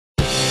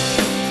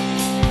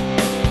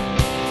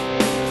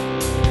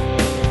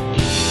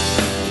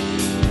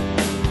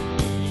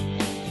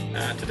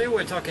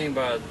we're talking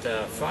about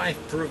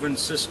 5 proven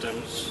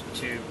systems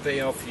to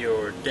pay off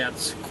your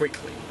debts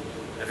quickly.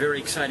 A very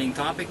exciting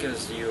topic,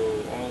 as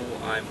you all,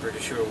 I'm pretty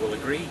sure, will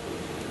agree,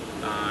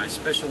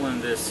 especially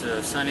on this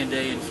sunny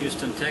day in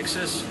Houston,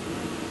 Texas,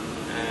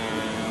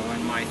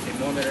 when my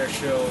thermometer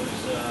shows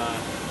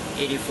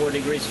 84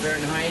 degrees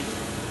Fahrenheit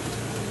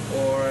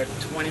or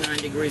 29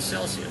 degrees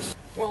Celsius.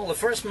 Well, the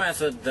first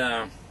method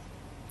I'm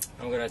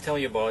going to tell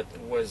you about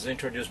was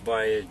introduced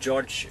by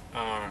George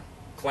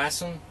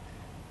Clason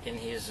in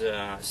his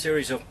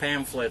series of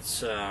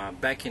pamphlets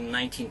back in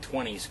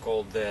 1920s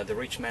called The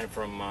Rich Man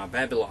from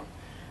Babylon.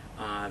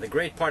 The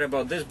great part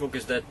about this book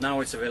is that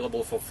now it's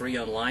available for free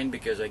online,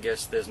 because I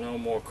guess there's no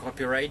more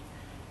copyright,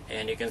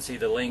 and you can see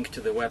the link to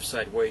the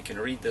website where you can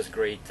read this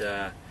great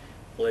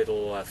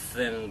little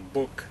thin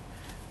book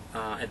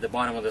at the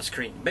bottom of the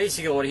screen.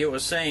 Basically what he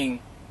was saying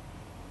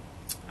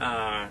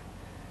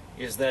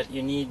is that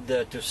you need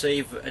to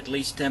save at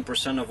least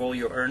 10% of all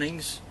your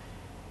earnings,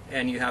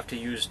 and you have to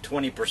use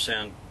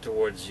 20%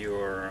 towards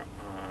your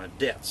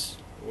debts,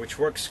 which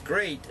works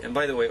great. And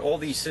by the way, all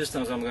these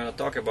systems I'm going to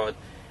talk about,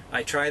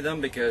 I try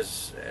them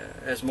because,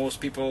 as most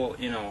people,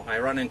 you know, I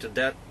run into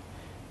debt,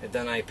 and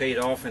then I pay it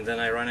off, and then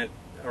I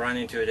run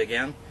into it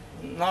again.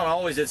 Not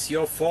always it's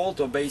your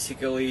fault, or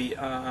basically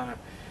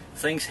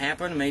things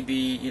happen. Maybe,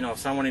 you know,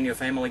 someone in your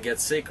family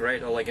gets sick,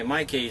 right? Or like in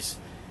my case,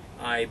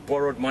 I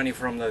borrowed money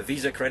from the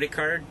Visa credit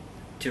card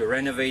to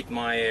renovate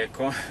my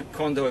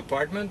condo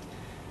apartment,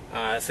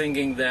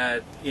 thinking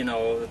that, you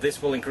know,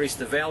 this will increase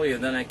the value,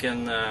 and then I can,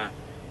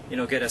 you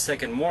know, get a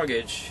second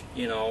mortgage,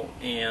 you know,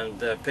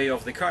 and pay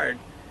off the card.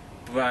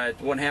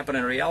 But what happened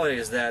in reality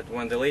is that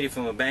when the lady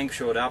from the bank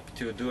showed up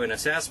to do an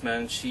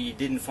assessment, she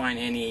didn't find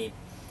any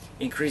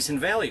increase in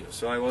value.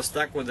 So I was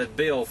stuck with that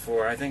bill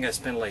for, I think I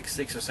spent like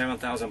 $6,000 or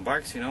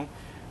 $7,000, you know,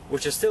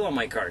 which is still on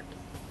my card.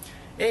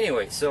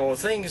 Anyway, so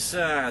things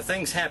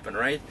happen,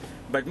 right?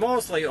 But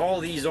mostly all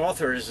these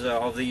authors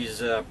of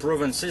these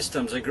proven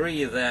systems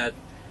agree that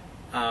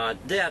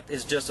debt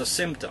is just a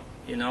symptom.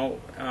 You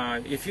know,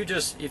 if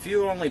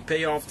you only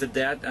pay off the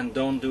debt and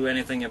don't do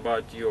anything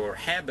about your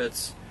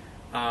habits,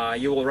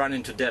 you will run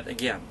into debt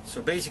again.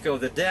 So basically,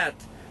 the debt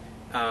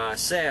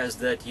says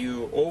that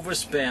you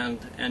overspend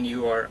and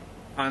you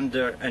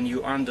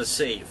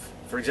undersave.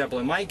 For example,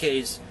 in my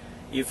case,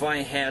 if I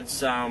had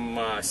some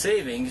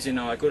savings, you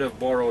know, I could have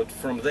borrowed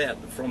from that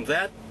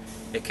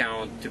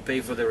account to pay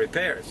for the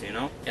repairs, you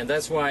know. And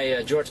that's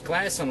why George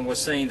Clason was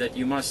saying that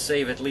you must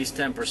save at least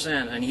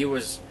 10%, and he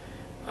was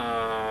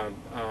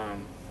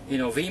you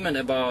know, vehement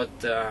about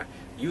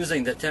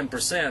using the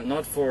 10%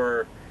 not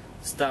for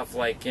stuff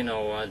like, you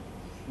know,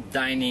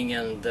 dining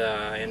and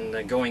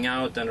going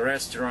out and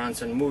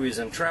restaurants and movies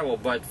and travel,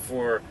 but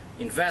for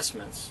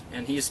investments.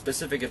 And his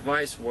specific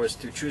advice was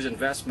to choose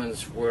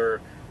investments where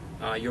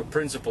your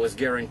principal is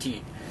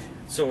guaranteed.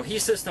 So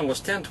his system was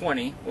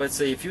 10-20. Let's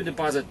say if you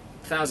deposit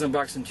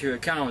 $1,000 into your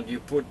account,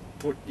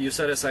 you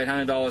set aside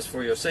 $100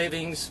 for your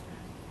savings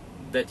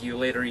that you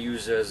later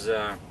use as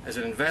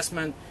an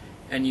investment,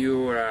 and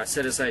you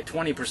set aside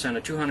 20%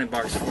 or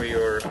 $200 for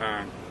your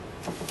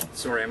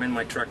sorry, I'm in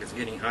my truck, it's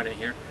getting hot in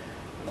here.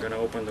 I'm going to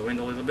open the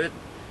window a little bit,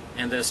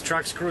 and there's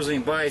trucks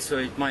cruising by, so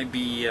it might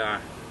be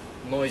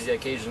noisy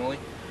occasionally.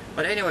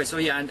 But anyway, so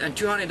yeah, and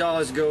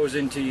 $200 goes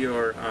into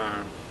your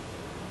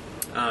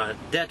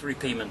debt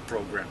repayment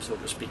program, so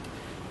to speak.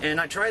 And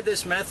I tried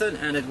this method,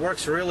 and it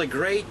works really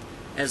great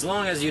as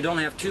long as you don't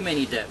have too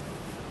many debt.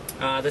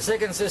 The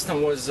second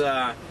system was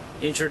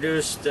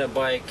introduced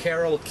by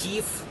Carol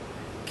Keefe,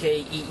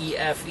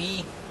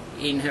 K-E-E-F-E,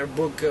 in her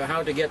book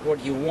How to Get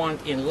What You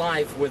Want in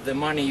Life with the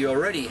Money You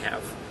Already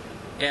Have.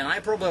 And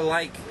I probably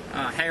like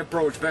her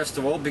approach best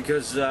of all,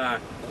 because her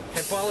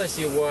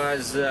policy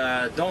was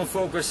don't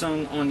focus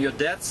on your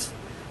debts,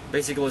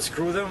 basically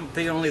screw them,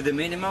 pay only the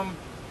minimum.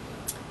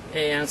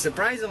 And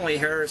surprisingly,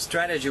 her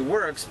strategy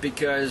works,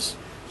 because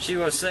she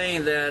was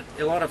saying that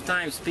a lot of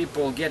times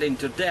people get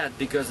into debt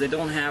because they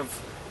don't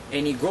have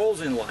any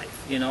goals in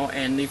life, you know.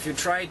 And if you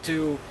try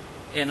to,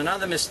 and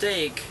another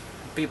mistake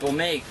people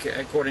make,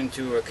 according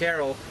to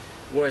Carol,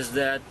 was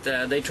that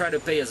they try to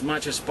pay as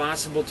much as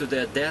possible to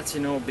their debts,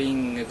 you know,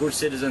 being good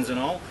citizens and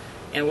all.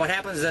 And what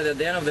happens is that at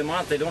the end of the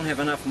month they don't have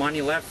enough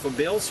money left for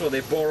bills, so they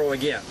borrow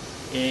again.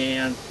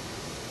 And,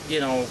 you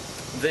know,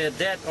 their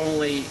debt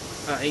only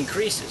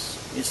increases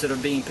instead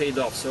of being paid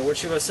off. So what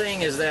she was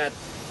saying is that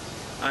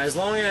as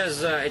long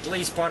as at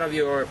least part of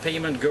your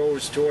payment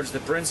goes towards the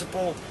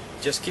principal,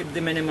 just keep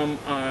the minimum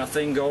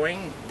thing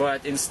going,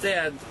 but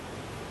instead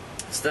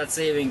start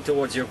saving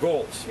towards your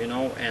goals, you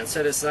know, and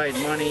set aside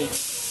money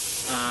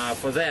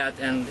for that.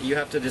 And you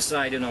have to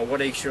decide, you know, what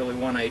you actually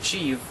want to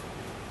achieve.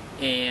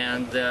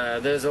 And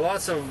there's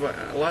lots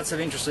of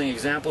interesting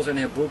examples in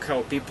her book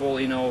how people,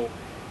 you know,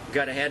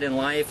 got ahead in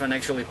life and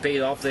actually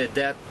paid off their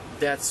debt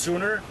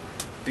sooner,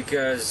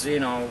 because, you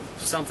know,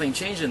 something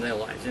changed in their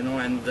lives, you know.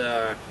 And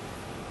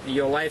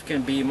your life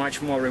can be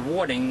much more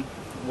rewarding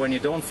when you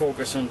don't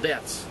focus on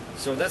debts.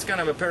 So that's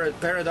kind of a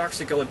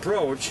paradoxical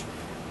approach,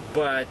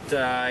 but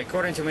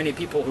according to many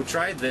people who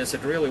tried this,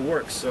 it really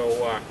works.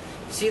 So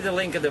see the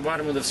link at the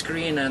bottom of the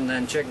screen and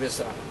then check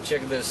this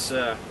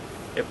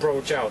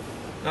approach out.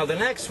 Now the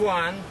next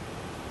one,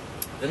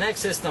 the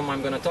next system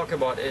I'm going to talk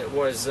about, it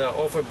was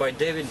offered by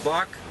David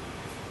Bach,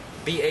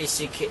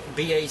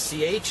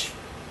 B-A-C-H.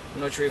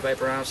 I'm not sure if I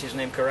pronounced his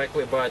name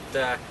correctly, but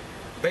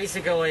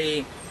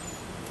basically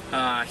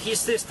his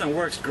system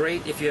works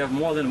great if you have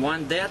more than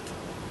one debt,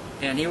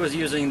 and he was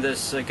using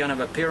this kind of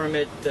a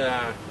pyramid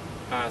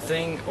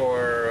thing,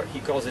 or he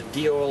calls it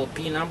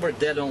DOLP number,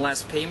 debt on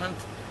last payment,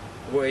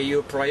 where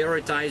you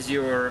prioritize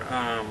your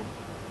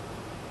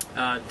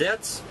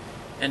debts,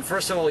 and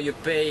first of all you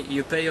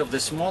pay off the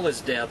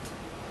smallest debt,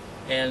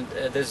 and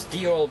this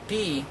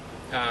DOLP,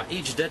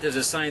 each debt is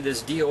assigned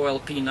this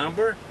DOLP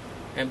number,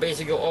 and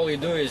basically all you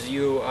do is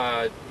you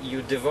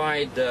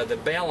divide the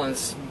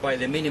balance by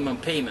the minimum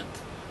payment,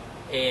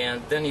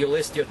 and then you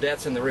list your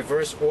debts in the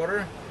reverse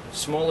order,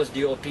 smallest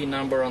DOLP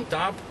number on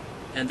top,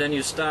 and then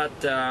you start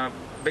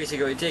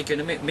basically you take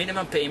your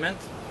minimum payment,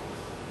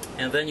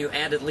 and then you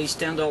add at least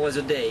 $10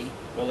 a day,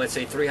 or let's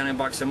say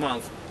 $300 a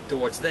month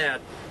towards that,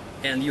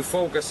 and you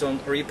focus on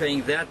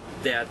repaying that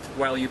debt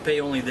while you pay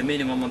only the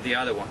minimum on the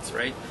other ones,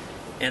 right?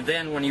 And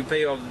then when you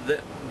pay off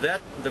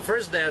the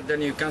first debt,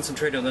 then you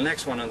concentrate on the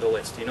next one on the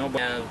list, you know.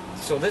 And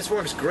so this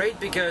works great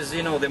because,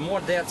 you know, the more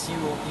debts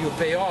you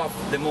pay off,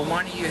 the more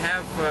money you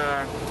have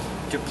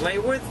to play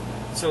with.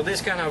 So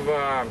this kind of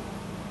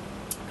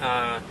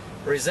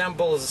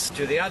resembles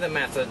to the other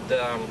method,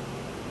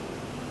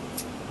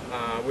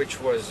 which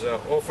was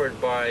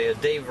offered by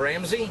Dave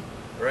Ramsey,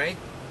 right?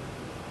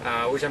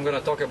 Which I'm going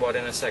to talk about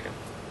in a second.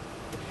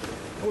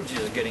 Oh,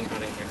 Jesus, getting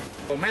hot in here.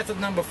 So method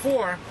number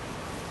 4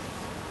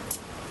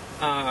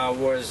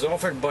 was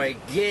offered by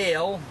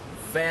Gail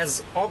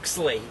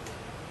vaz-oxlade.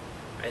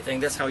 I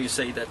think that's how you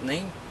say that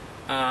name.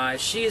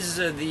 She's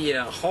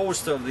the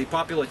host of the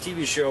popular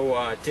TV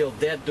show Till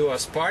Death Do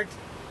Us Part,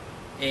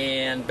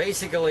 and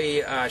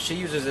basically she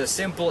uses a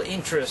simple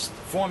interest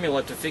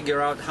formula to figure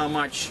out how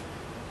much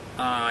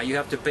you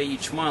have to pay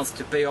each month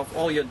to pay off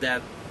all your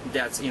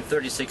debts in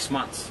 36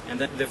 months. And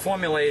the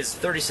formula is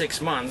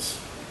 36 months,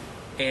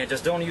 and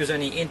just don't use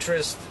any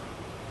interest.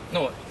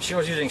 No, she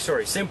was using,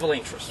 sorry, simple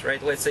interest,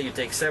 right? Let's say you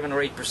take 7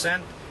 or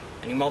 8%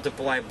 and you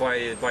multiply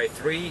by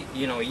 3,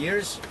 you know,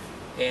 years,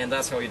 and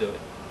that's how you do it.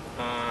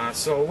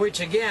 So which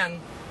again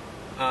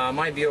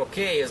might be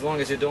okay as long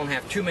as you don't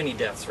have too many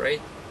debts,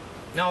 right?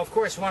 Now, of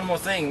course, one more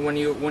thing: when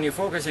you're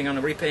focusing on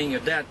repaying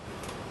your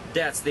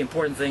debts, the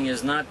important thing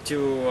is not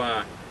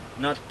to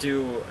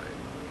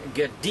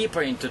get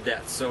deeper into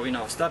debt. So, you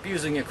know, stop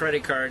using your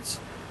credit cards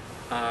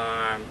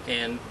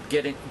and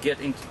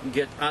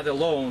get other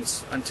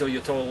loans until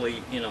you're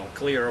totally, you know,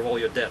 clear of all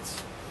your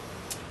debts.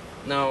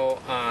 Now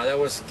that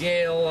was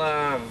Gail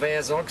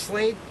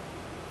vaz-oxlade,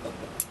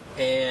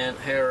 and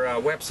her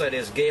website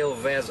is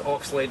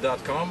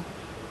gailvaz-oxlade.com.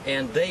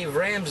 And Dave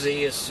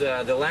Ramsey is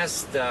the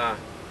last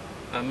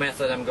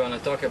method I'm going to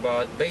talk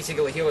about.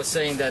 Basically, he was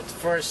saying that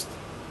first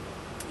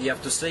you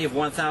have to save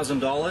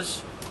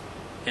 $1,000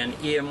 and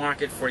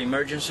earmark it for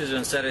emergencies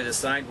and set it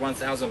aside,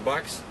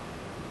 $1,000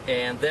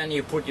 and then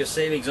you put your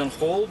savings on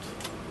hold,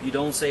 you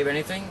don't save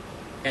anything,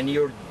 and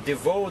you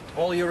devote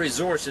all your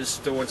resources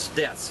towards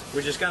debts,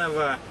 which is kind of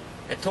a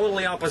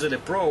totally opposite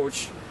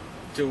approach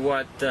to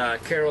what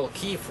Carol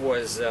Keefe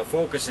was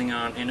focusing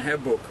on in her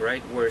book,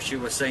 right, where she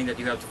was saying that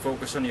you have to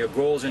focus on your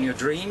goals and your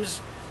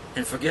dreams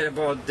and forget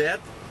about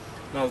debt.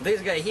 Now this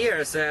guy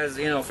here says,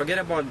 you know, forget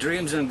about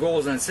dreams and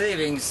goals and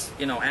savings,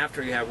 you know,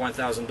 after you have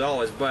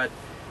 $1,000, but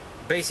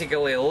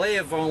basically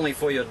live only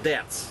for your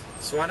debts.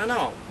 So I don't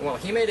know. Well,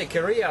 he made a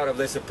career out of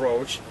this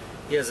approach.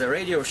 He has a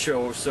radio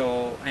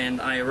show, and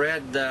I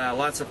read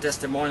lots of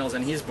testimonials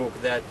in his book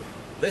that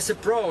this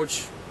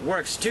approach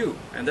works too,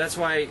 and that's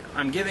why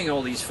I'm giving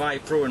all these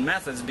 5 proven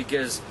methods,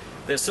 because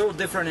they're so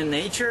different in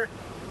nature,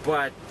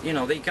 but you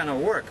know, they kind of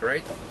work,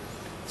 right?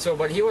 So,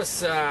 but he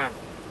was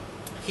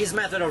his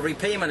method of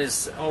repayment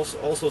is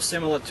also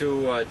similar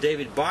to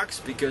David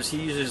Bach's, because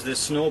he uses this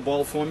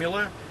snowball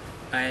formula.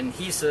 And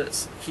he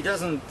says he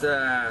doesn't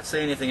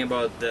say anything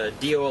about the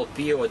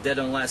DOLP or debt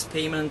on last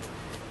payment.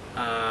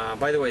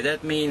 By the way,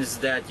 that means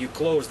that you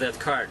close that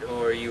card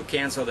or you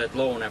cancel that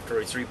loan after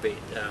it's repaid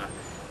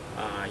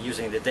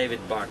using the David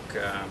Bach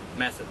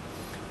method.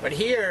 But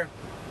here,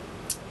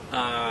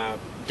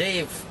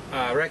 Dave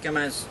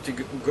recommends to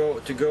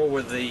go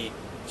with the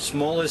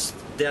smallest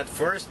debt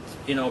first.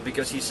 You know,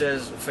 because he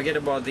says forget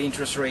about the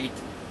interest rate,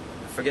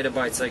 forget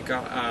about it's like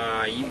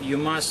you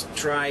must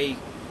try.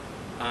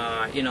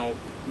 You know,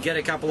 get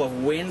a couple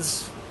of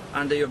wins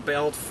under your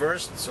belt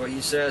first. So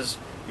he says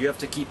you have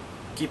to keep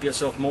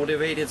yourself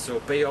motivated. So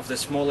pay off the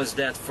smallest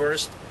debt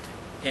first,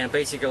 and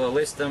basically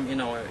list them, you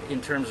know, in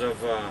terms of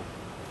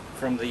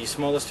from the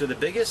smallest to the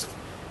biggest,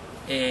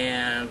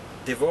 and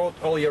devote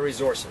all your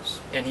resources.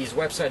 And his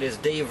website is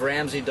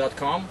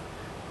daveramsey.com.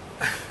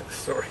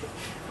 Sorry,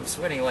 I'm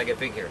sweating like a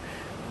pig here.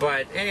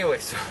 But anyway,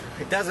 so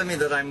it doesn't mean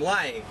that I'm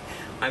lying.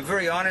 I'm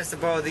very honest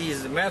about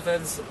these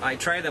methods. I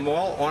try them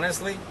all,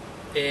 honestly.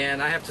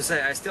 And I have to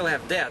say, I still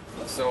have debt,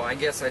 so I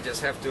guess I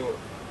just have to,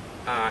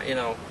 you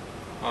know,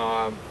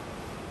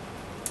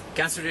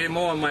 concentrate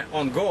more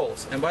on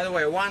goals. And by the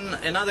way,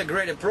 another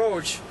great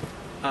approach,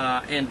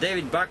 and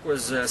David Buck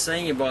was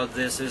saying about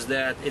this, is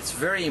that it's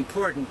very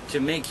important to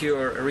make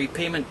your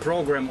repayment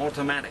program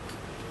automatic.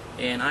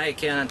 And I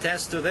can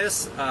attest to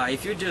this.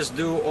 If you just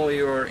do all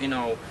your,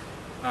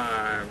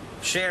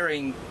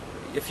 sharing,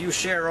 if you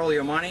share all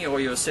your money or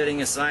you're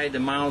setting aside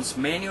amounts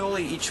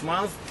manually each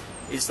month,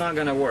 it's not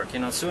going to work.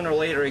 Sooner or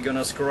later you're going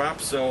to screw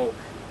up. So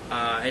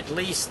at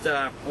least,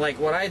 like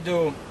what I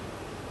do,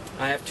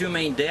 I have two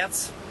main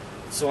debts.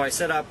 So I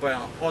set up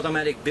an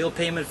automatic bill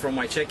payment from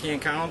my checking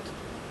account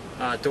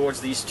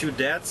towards these two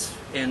debts,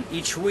 and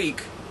each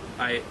week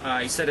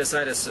I set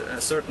aside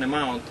a certain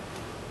amount,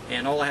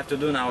 and all I have to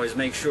do now is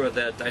make sure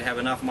that I have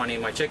enough money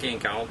in my checking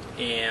account,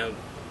 and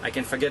I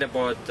can forget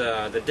about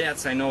the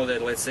debts. I know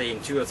that, let's say, in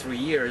 2 or 3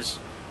 years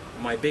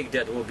my big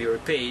debt will be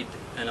repaid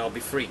and I'll be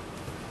free.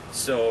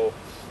 So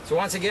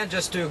once again,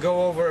 just to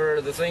go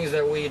over the things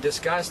that we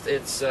discussed,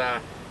 it's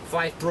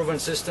 5 proven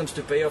systems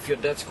to pay off your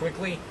debts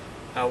quickly.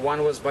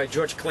 One was by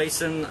George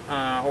Clayson,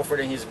 offered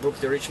in his book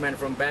The Rich Man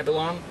from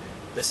Babylon.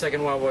 The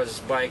second one was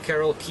by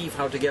Carol Keefe,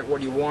 How to Get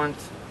What You Want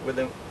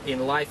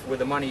in Life with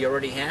the Money You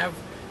Already Have.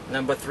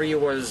 Number 3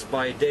 was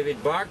by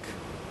David Buck.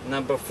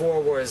 Number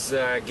 4 was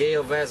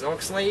Gail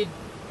Vaz-Oxlade.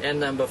 And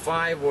number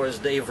 5 was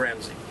Dave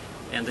Ramsey.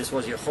 And this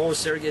was your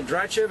host, Sergey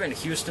Drachev in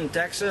Houston,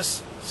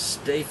 Texas.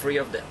 Stay free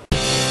of debt.